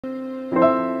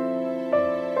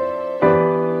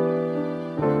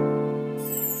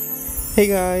Hey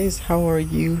guys, how are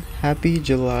you? Happy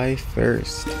July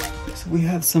 1st. So we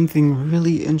have something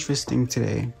really interesting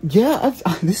today. Yeah,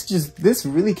 this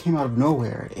really came out of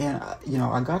nowhere, and you know,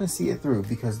 I gotta see it through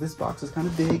because this box is kind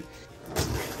of big.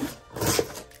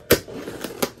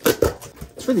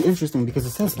 It's really interesting because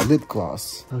it says lip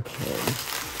gloss. Okay.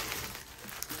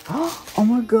 Oh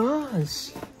my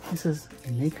gosh! It says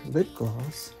make lip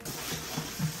gloss.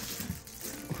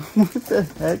 What the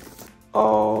heck?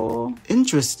 Oh,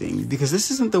 interesting, because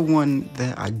this isn't the one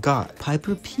that I got.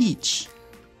 Piper Peach.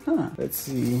 Huh. Let's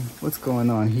see what's going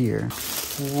on here.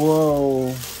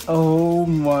 Whoa. Oh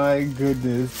my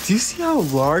goodness. Do you see how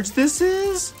large this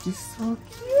is? She's so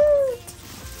cute.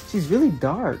 She's really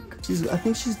dark. I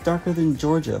think she's darker than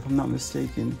Georgia, if I'm not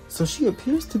mistaken. So she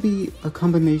appears to be a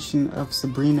combination of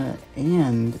Sabrina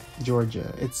and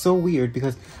Georgia. It's so weird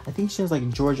because I think she has like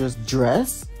Georgia's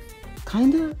dress,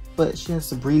 kinda, but she has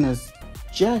Sabrina's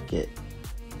jacket,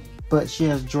 but she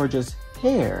has Georgia's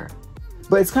hair.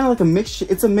 But it's kind of like a mixture.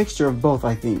 It's a mixture of both,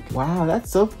 I think. Wow, that's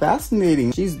so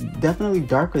fascinating. She's definitely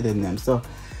darker than them. So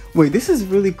wait, this is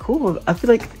really cool. I feel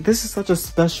like this is such a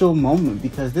special moment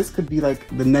because this could be like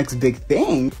the next big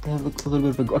thing. That looks a little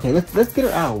bit of a... Okay, let's get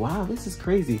her out. Wow, this is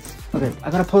crazy. Okay,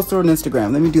 I gotta post her on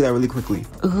Instagram. Let me do that really quickly.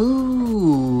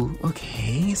 Ooh,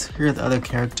 okay. So here are the other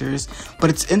characters. But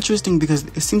it's interesting because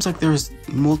it seems like there's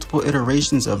multiple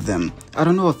iterations of them. I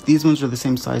don't know if these ones are the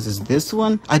same size as this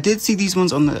one. I did see these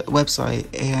ones on the website,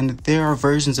 and there are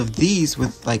versions of these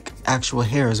with like actual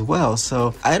hair as well.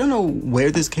 So I don't know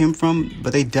where this came from,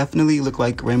 but they definitely look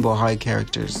like Rainbow High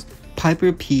characters.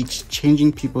 Piper Peach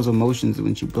changing people's emotions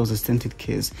when she blows a scented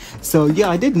kiss. So yeah,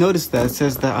 I did notice that. It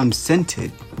says that I'm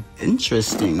scented.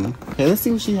 Interesting. Okay, let's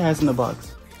see what she has in the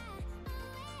box.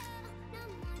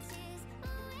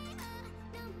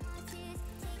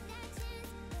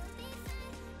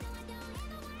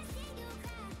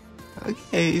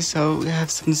 Okay, so we have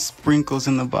some sprinkles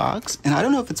in the box, and I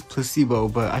don't know if it's placebo,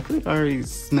 but I feel like I already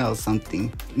smell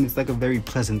something, and it's like a very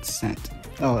pleasant scent.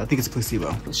 Oh, I think it's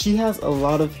placebo. She has a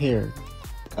lot of hair.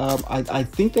 I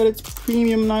think that it's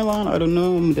premium nylon. I don't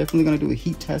know. I'm definitely gonna do a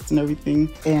heat test and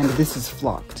everything. And this is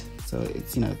flocked, so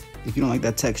it's, you know, if you don't like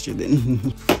that texture,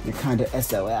 then you're kind of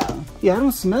SOL. Yeah, I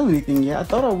don't smell anything yet. I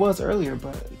thought I was earlier,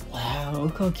 but wow,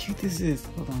 look how cute this is.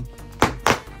 Hold on.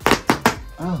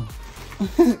 Oh.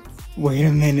 Wait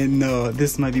a minute, no,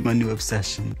 this might be my new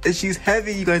obsession. She's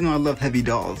heavy. You guys know I love heavy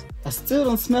dolls. I still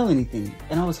don't smell anything,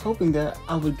 and I was hoping that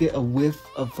I would get a whiff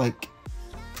of, like,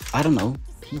 I don't know,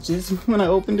 peaches when I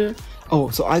opened her. Oh,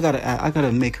 so I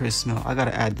gotta make her smell. I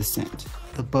gotta add the scent.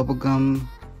 The bubble gum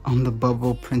on the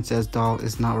bubble princess doll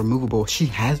is not removable. She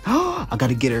has, oh, I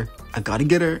gotta get her.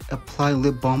 Apply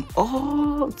lip balm.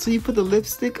 Oh, so you put the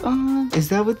lipstick on? Is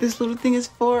that what this little thing is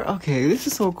for? Okay, this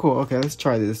is so cool. Okay, let's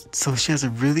try this. So she has a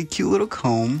really cute little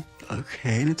comb.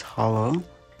 Okay, and it's hollow.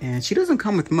 And she doesn't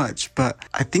come with much, but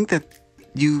I think that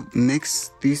you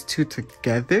mix these two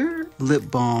together. Lip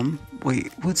balm.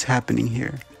 Wait, what's happening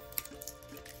here?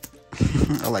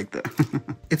 I like that.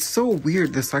 It's so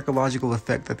weird, the psychological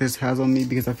effect that this has on me,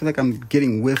 because I feel like I'm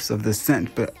getting whiffs of the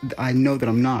scent, but I know that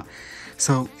I'm not.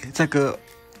 So it's like a,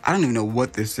 I don't even know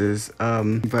what this is,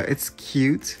 but it's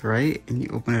cute, right? And you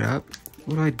open it up.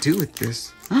 What do I do with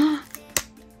this?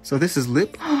 So this is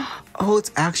lip. Oh,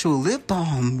 it's actual lip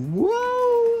balm. Whoa.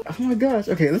 Oh my gosh.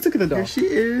 Okay, let's look at the doll. Here she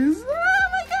is. Oh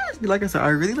my gosh. Like I said, I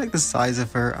really like the size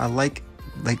of her. I like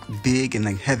big and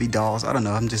like heavy dolls. I don't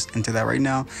know, I'm just into that right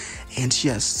now. And she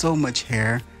has so much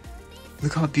hair.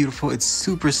 Look how beautiful. It's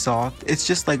super soft. It's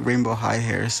just like Rainbow High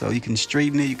hair, so you can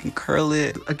straighten it, you can curl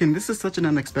it. Again, this is such an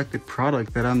unexpected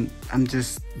product that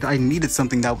I needed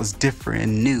something that was different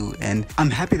and new, and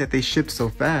I'm happy that they shipped so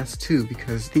fast too,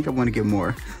 because I think I want to get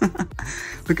more.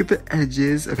 Look at the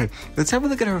edges. Okay, let's have a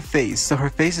look at her face. So her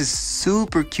face is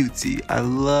super cutesy. I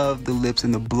love the lips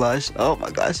and the blush. Oh my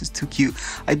gosh, it's too cute.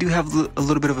 I do have a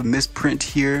little bit of a misprint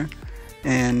here,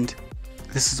 and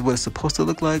this is what it's supposed to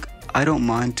look like. I don't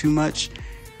mind too much.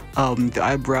 The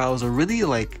eyebrows are really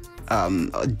like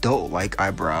adult-like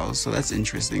eyebrows, so that's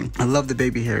interesting. I love the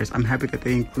baby hairs. I'm happy that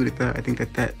they included that. I think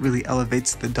that really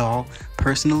elevates the doll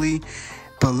personally.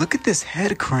 But look at this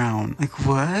head crown. Like,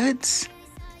 what?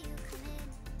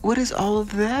 What is all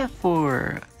of that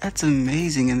for? That's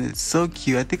amazing, and it's so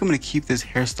cute. I think I'm gonna keep this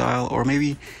hairstyle, or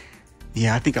maybe,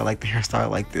 yeah, I think I like the hairstyle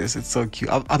like this. It's so cute.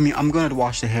 I mean, I'm gonna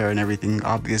wash the hair and everything,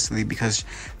 obviously, because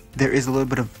there is a little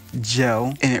bit of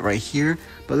gel in it right here.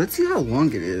 But let's see how long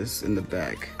it is in the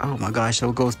back. Oh my gosh, so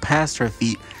it goes past her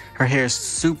feet. Her hair is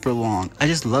super long. I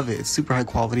just love it. It's super high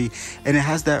quality, and it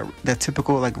has that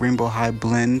typical like Rainbow High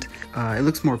blend. It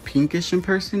looks more pinkish in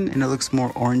person, and it looks more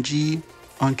orangey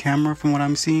on camera from what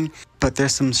I'm seeing. but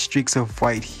there's some streaks of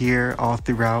white here all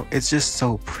throughout. It's just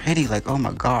so pretty, like, oh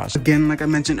my gosh. Again, like I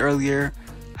mentioned earlier,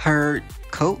 her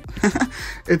coat,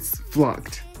 it's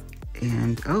flocked.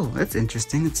 And oh, that's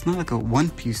interesting. It's not like a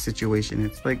one-piece situation.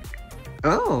 It's like,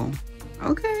 oh,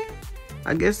 okay,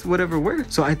 I guess whatever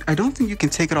works. So I don't think you can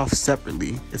take it off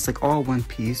separately. It's like all one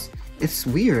piece. It's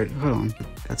weird. Hold on.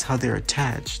 That's how they're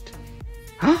attached.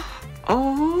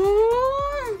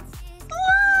 Oh,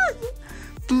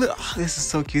 look, oh, this is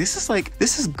so cute.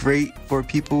 This is great for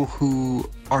people who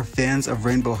are fans of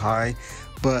Rainbow High,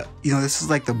 but you know, this is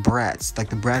like the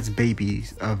Bratz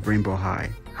babies of Rainbow High.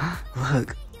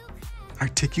 Look,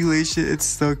 articulation, it's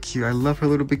so cute. I love her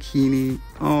little bikini.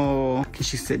 Oh, can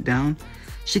she sit down?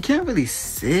 She can't really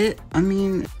sit. I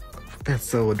mean, that's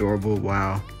so adorable.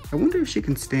 Wow. I wonder if she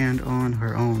can stand on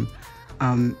her own.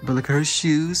 But look at her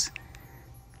shoes.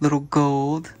 Little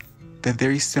gold. They're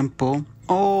very simple.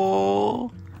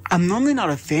 Oh, I'm normally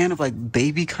not a fan of like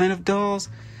baby kind of dolls,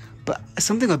 but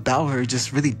something about her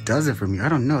just really does it for me. I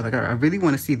don't know. Like I really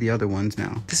want to see the other ones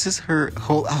now. This is her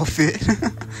whole outfit.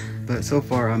 But so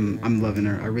far, I'm loving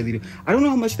her. I really do. I don't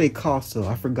know how much they cost though.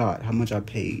 I forgot how much I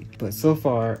paid. But so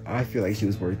far, I feel like she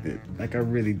was worth it. Like I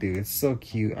really do. It's so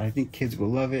cute. I think kids will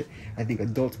love it. I think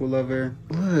adults will love her.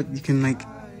 Look, you can like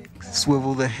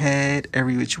swivel the head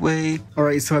every which way. All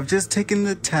right, so I've just taken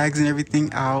the tags and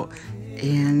everything out,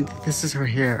 and this is her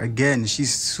hair. Again,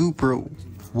 she's super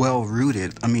well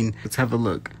rooted. I mean, let's have a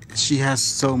look. She has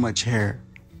so much hair,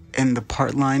 and the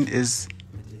part line is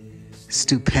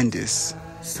stupendous.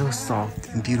 So soft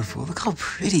and beautiful. Look how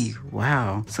pretty.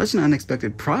 Wow. Such an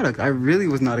unexpected product. I really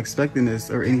was not expecting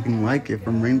this or anything like it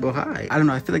from Rainbow High. I don't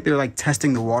know. I feel like they're like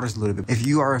testing the waters a little bit. If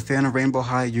you are a fan of Rainbow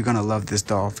High, you're gonna love this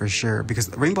doll for sure, because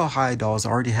Rainbow High dolls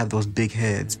already have those big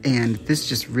heads, and this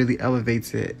just really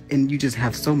elevates it. And you just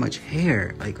have so much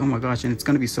hair. Like, oh my gosh. And it's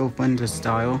gonna be so fun to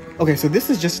style. Okay, so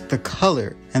this is just the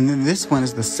color, and then this one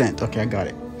is the scent. Okay, I got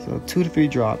it. So 2 to 3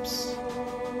 drops.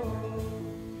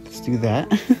 Let's do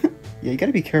that. Yeah, you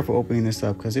gotta be careful opening this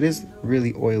up because it is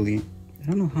really oily. I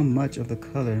don't know how much of the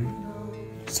color.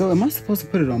 So am I supposed to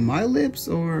put it on my lips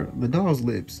or the doll's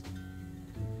lips?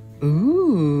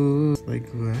 Ooh, like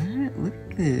what? Look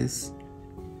at this.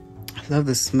 I love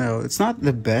the smell. It's not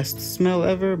the best smell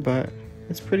ever, but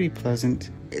it's pretty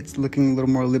pleasant. It's looking a little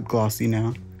more lip glossy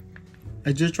now.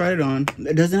 I just tried it on.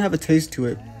 It doesn't have a taste to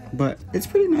it, but it's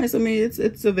pretty nice. I mean,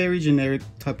 it's a very generic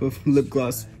type of lip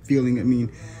gloss feeling. I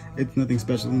mean, it's nothing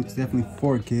special. It's definitely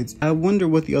for kids. I wonder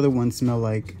what the other ones smell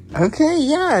like. Okay,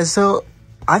 yeah, so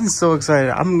I'm so excited.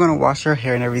 I'm gonna wash her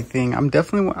hair and everything. I want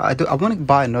to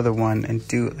buy another one and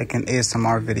do like an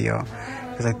ASMR video,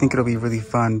 because I think it'll be really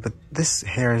fun. But this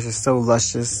hair is just so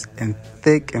luscious and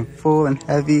thick and full and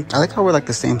heavy. I like how we're like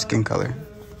the same skin color.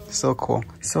 So cool.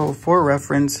 So for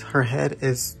reference, her head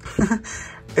is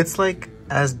it's like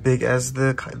as big as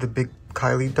the big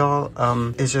Kylie doll.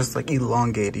 It's just like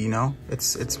elongated, you know?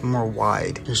 It's more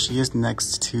wide. Here she is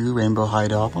next to Rainbow High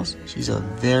dolls. She's a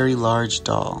very large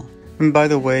doll. And by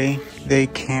the way, they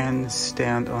can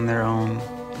stand on their own.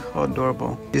 How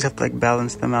adorable. You just have to like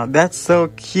balance them out. That's so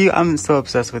cute. I'm so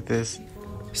obsessed with this.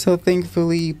 So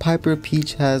thankfully, Piper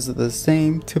Peach has the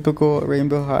same typical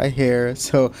Rainbow High hair,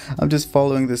 so I'm just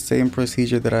following the same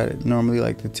procedure that I normally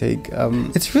like to take.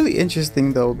 It's really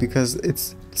interesting though, because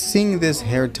it's seeing this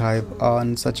hair type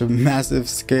on such a massive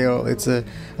scale. It's a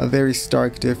very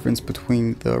stark difference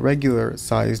between the regular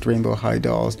sized Rainbow High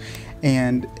dolls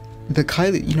and the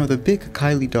Kylie, you know, the big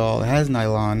Kylie doll has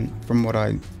nylon from what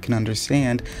I can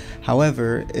understand.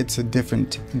 However, it's a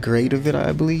different grade of it,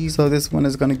 I believe. So this one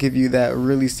is going to give you that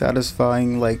really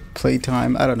satisfying like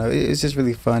playtime. I don't know, it's just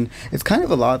really fun. It's kind of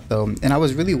a lot though, and I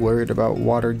was really worried about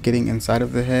water getting inside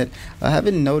of the head. I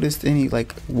haven't noticed any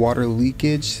like water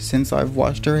leakage since I've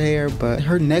washed her hair, but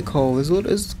her neck hole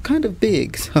is kind of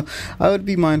big, so I would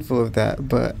be mindful of that,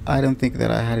 but I don't think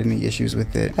that I had any issues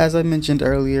with it. As I mentioned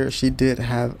earlier, she did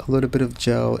have a little bit of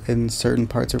gel in certain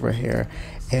parts of her hair,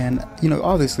 and you know,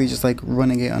 obviously just like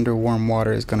running it under warm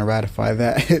water is gonna ratify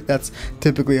that. That's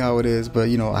typically how it is, but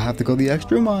you know, I have to go the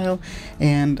extra mile,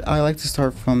 and I like to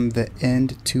start from the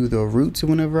end to the roots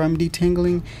whenever I'm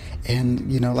detangling.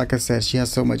 And you know, like I said, she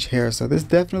has so much hair, so this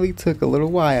definitely took a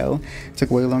little while. It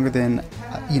took way longer than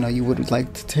you know you would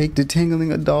like to take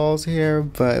detangling a doll's hair,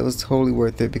 but it was totally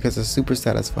worth it because it's super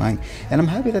satisfying. And I'm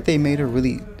happy that they made her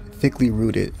really thickly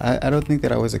rooted. I don't think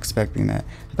that I was expecting that.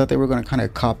 I thought they were going to kind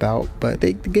of cop out, but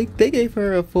they gave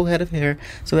her a full head of hair,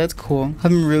 so that's cool.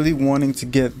 I'm really wanting to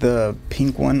get the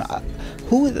pink one.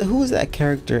 Who is that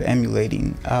character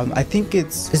emulating? I think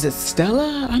is it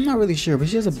Stella? I'm not really sure, but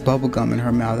she has a bubble gum in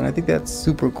her mouth, and I think that's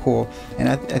super cool. And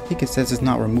I think it says it's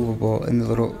not removable in the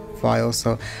little profile,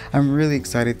 so I'm really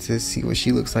excited to see what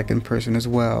she looks like in person as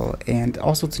well, and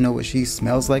also to know what she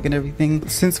smells like and everything.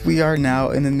 Since we are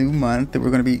now in the new month, we're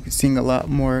going to be seeing a lot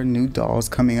more new dolls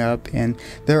coming up, and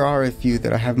there are a few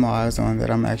that I have my eyes on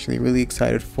that I'm actually really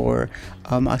excited for.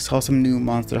 I saw some new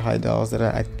Monster High dolls that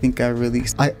I think I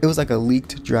released. It was like a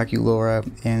leaked Draculaura,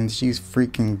 and she's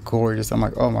freaking gorgeous. I'm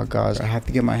like, oh my gosh, I have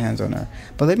to get my hands on her.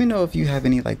 But let me know if you have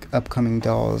any like upcoming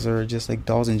dolls or just like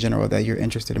dolls in general that you're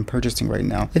interested in purchasing right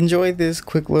now. Enjoy this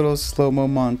quick little slow-mo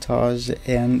montage,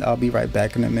 and I'll be right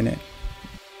back in a minute.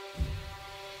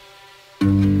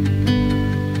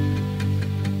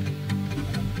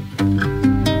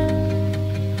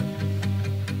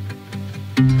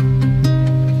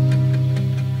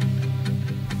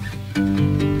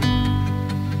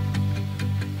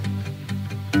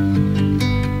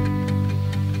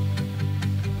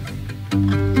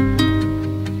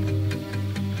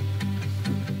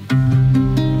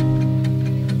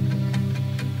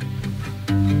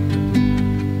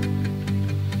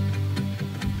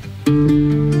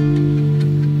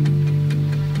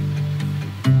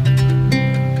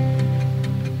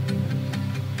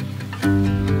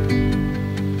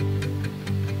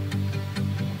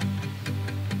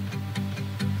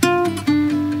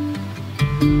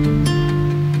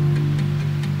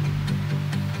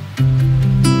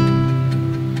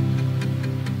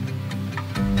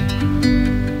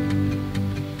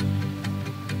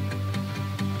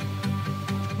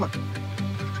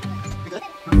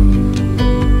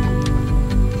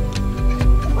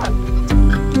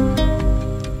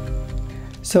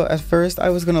 So at first I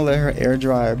was gonna let her air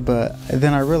dry, but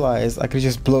then I realized I could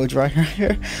just blow dry her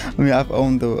hair. I mean, I've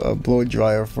owned a blow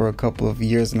dryer for a couple of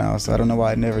years now, so I don't know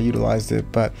why I never utilized it.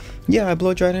 But yeah, I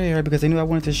blow dried her hair because I knew I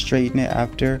wanted to straighten it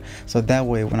after, so that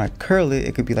way when I curl it,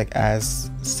 it could be like as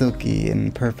silky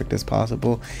and perfect as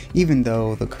possible, even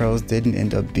though the curls didn't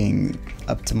end up being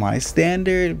up to my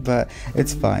standard. But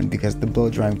it's fine because the blow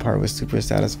drying part was super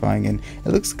satisfying, and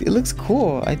it looks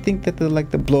cool. I think that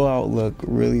the blowout look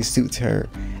really suits her,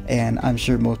 and I'm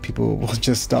sure most people will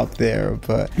just stop there.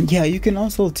 But yeah, you can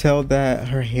also tell that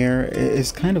her hair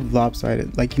is kind of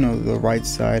lopsided, like, you know, the right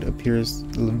side appears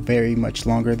very much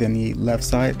longer than the left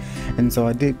side, and so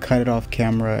I did cut it off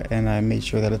camera and I made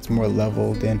sure that it's more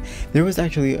leveled. And there was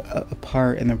actually a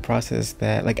part in the process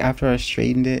that, like, after I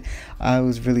straightened it, I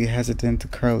was really hesitant to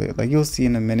curl it, like you'll see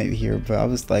in a minute here. But I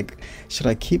was like, should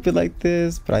I keep it like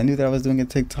this? But I knew that I was doing a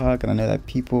TikTok, and I know that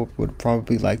people would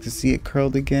probably like to see it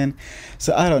curled again,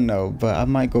 so I don't know, but I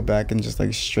might go back and just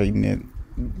like straighten it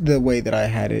the way that I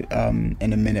had it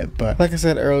in a minute. But like I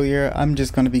said earlier, I'm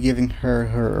just going to be giving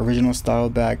her original style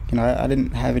back. You know, I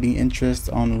didn't have any interest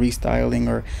on restyling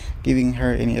or giving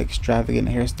her any extravagant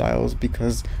hairstyles,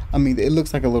 because I mean, it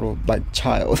looks like a little like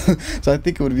child. So I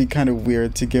think it would be kind of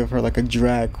weird to give her like a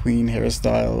drag queen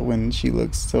hairstyle when she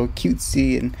looks so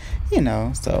cutesy, and you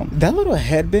know. So that little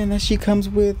headband that she comes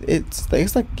with, it's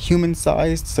like human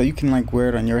sized, so you can like wear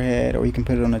it on your head or you can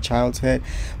put it on a child's head,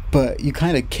 but you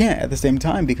kind of can't at the same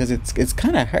time because it's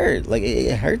kind of hurt, like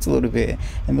it hurts a little bit,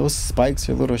 and those spikes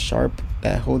are a little sharp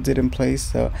that holds it in place.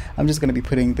 So I'm just gonna be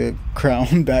putting the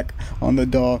crown back on the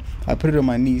doll. I put it on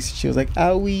my niece, she was like,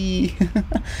 owie.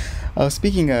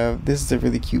 Speaking of, this is a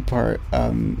really cute part.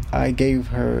 I gave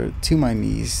her to my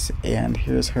niece, and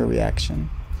here's her reaction.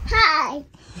 Hi.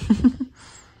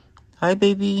 Hi,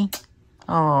 baby.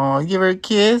 Oh, give her a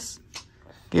kiss.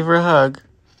 Give her a hug.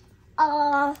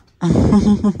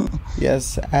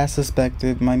 Yes, as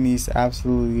suspected, my niece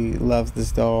absolutely loves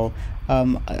this doll.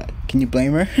 Can you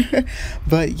blame her?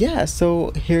 But yeah,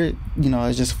 so here, you know,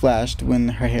 I just flashed when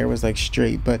her hair was like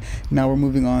straight, but now we're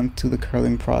moving on to the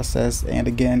curling process. And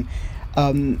again,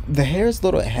 the hair is a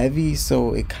little heavy,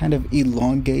 so it kind of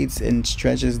elongates and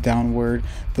stretches downward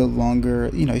the longer,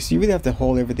 you know, so you really have to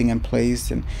hold everything in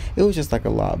place, and it was just like a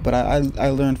lot. But I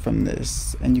learned from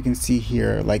this, and you can see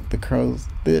here, like the curls,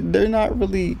 they're not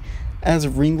really as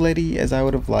ringletty as I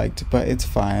would have liked, but it's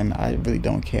fine. I really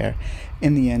don't care.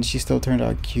 In the end, she still turned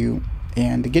out cute,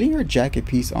 and getting her jacket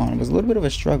piece on was a little bit of a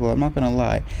struggle, I'm not gonna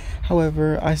lie.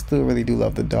 However, I still really do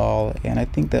love the doll, and I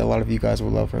think that a lot of you guys will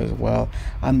love her as well.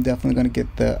 I'm definitely gonna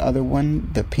get the other one,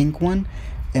 the pink one,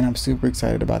 and I'm super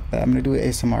excited about that. I'm gonna do an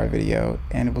ASMR video,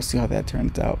 and we'll see how that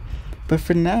turns out. But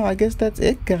for now, I guess that's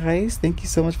it, guys. Thank you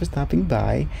so much for stopping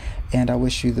by, and I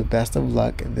wish you the best of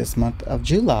luck this month of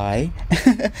July.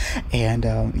 And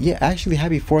yeah, actually,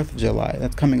 happy 4th of July.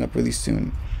 That's coming up really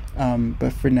soon.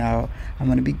 But for now, I'm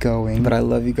gonna be going. But I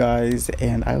love you guys,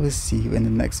 and I will see you in the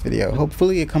next video.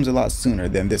 Hopefully it comes a lot sooner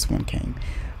than this one came.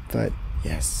 But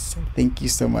yes, thank you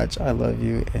so much. I love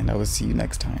you, and I will see you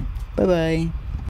next time. Bye bye.